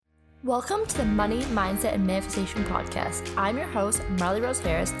Welcome to the Money, Mindset, and Manifestation Podcast. I'm your host, Marley Rose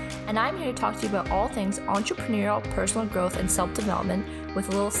Harris, and I'm here to talk to you about all things entrepreneurial, personal growth, and self-development with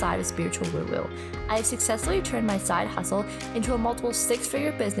a little side of spiritual woo-woo. I have successfully turned my side hustle into a multiple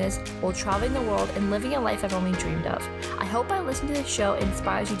six-figure business while traveling the world and living a life I've only dreamed of. I hope by listening to this show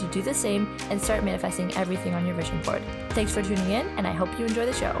inspires you to do the same and start manifesting everything on your vision board. Thanks for tuning in, and I hope you enjoy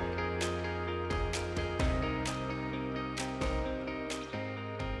the show.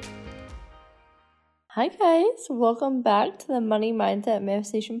 Hi guys, welcome back to the Money, Mindset,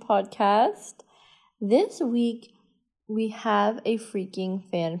 Manifestation Podcast. This week, we have a freaking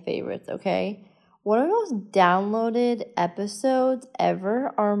fan favorites, okay? One of the most downloaded episodes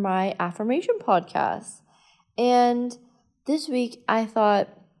ever are my affirmation podcasts. And this week, I thought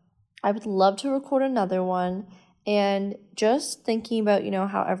I would love to record another one. And just thinking about,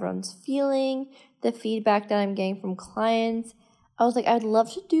 how everyone's feeling, the feedback that I'm getting from clients, I was like, I'd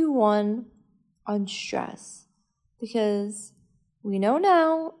love to do one on stress, because we know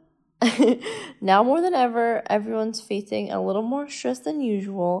now more than ever, everyone's facing a little more stress than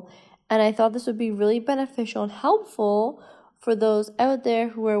usual, and I thought this would be really beneficial and helpful for those out there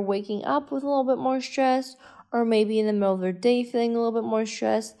who are waking up with a little bit more stress, or maybe in the middle of their day feeling a little bit more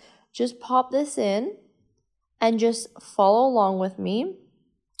stressed. Just pop this in and just follow along with me.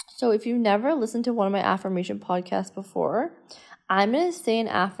 So if you've never listened to one of my affirmation podcasts before, I'm going to say an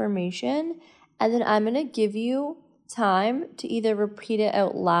affirmation, and then I'm going to give you time to either repeat it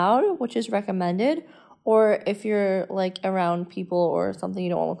out loud, which is recommended, or if you're like around people or something, you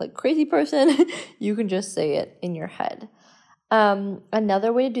don't want to look like a crazy person, you can just say it in your head.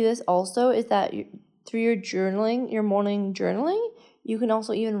 Another way to do this also is that through your journaling, your morning journaling, you can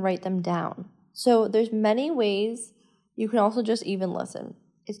also even write them down. So there's many ways. You can also just even listen.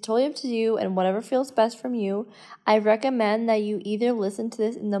 It's totally up to you and whatever feels best from you. I recommend that you either listen to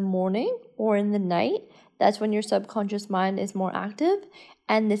this in the morning or in the night. That's when your subconscious mind is more active,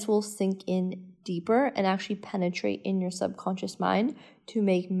 and this will sink in deeper and actually penetrate in your subconscious mind to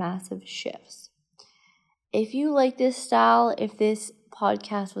make massive shifts. If you like this style, if this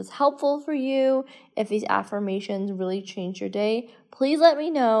podcast was helpful for you, if these affirmations really changed your day, please let me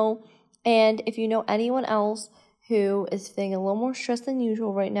know. And if you know anyone else who is feeling a little more stressed than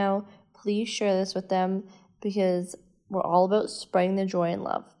usual right now, please share this with them, because we're all about spreading the joy and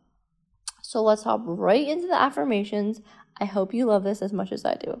love. So let's hop right into the affirmations. I hope you love this as much as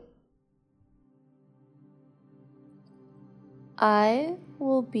I do. I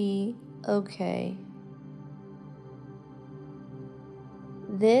will be okay.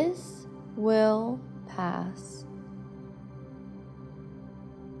 This will pass.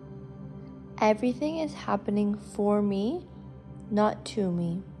 Everything is happening for me, not to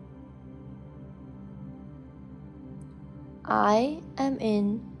me. I am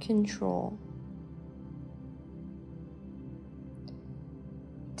in control.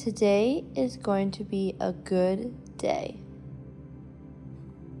 Today is going to be a good day.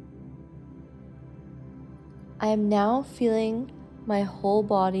 I am now feeling my whole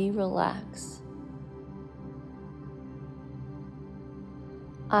body relax.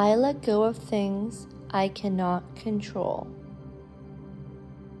 I let go of things I cannot control.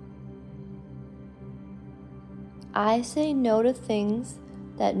 I say no to things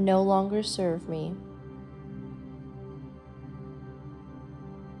that no longer serve me.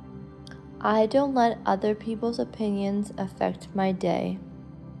 I don't let other people's opinions affect my day.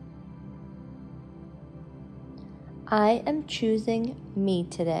 I am choosing me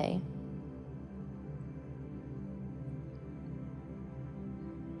today.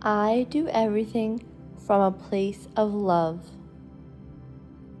 I do everything from a place of love.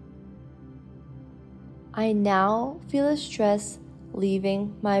 I now feel the stress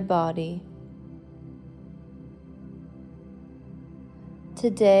leaving my body.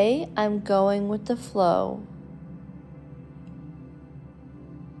 Today, I'm going with the flow.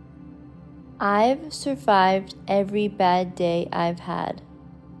 I've survived every bad day I've had.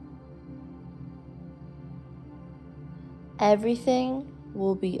 Everything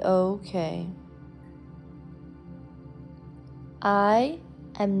will be okay. I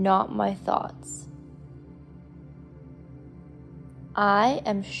am not my thoughts. I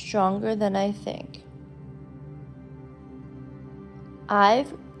am stronger than I think.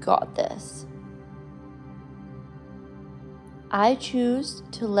 I've got this. I choose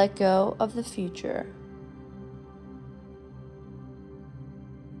to let go of the future.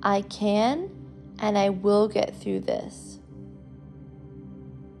 I can and I will get through this.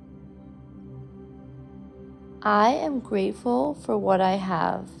 I am grateful for what I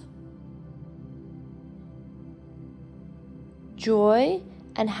have. Joy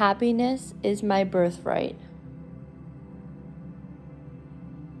and happiness is my birthright.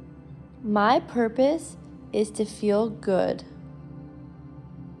 My purpose is to feel good.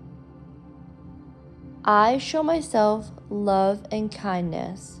 I show myself love and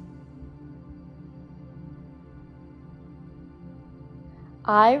kindness.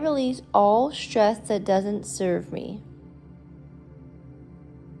 I release all stress that doesn't serve me.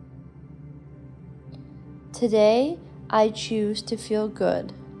 Today, I choose to feel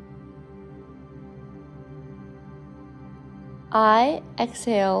good. I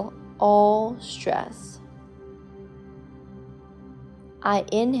exhale all stress. I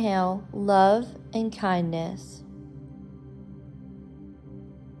inhale love and kindness.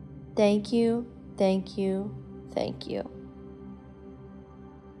 Thank you, thank you, thank you.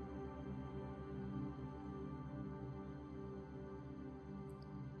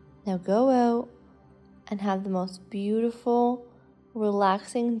 Now go out and have the most beautiful,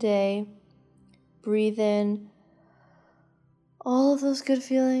 relaxing day. Breathe in all of those good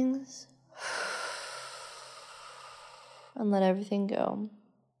feelings and let everything go.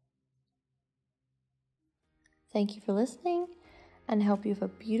 Thank you for listening, and I hope you have a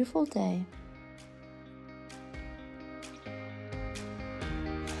beautiful day.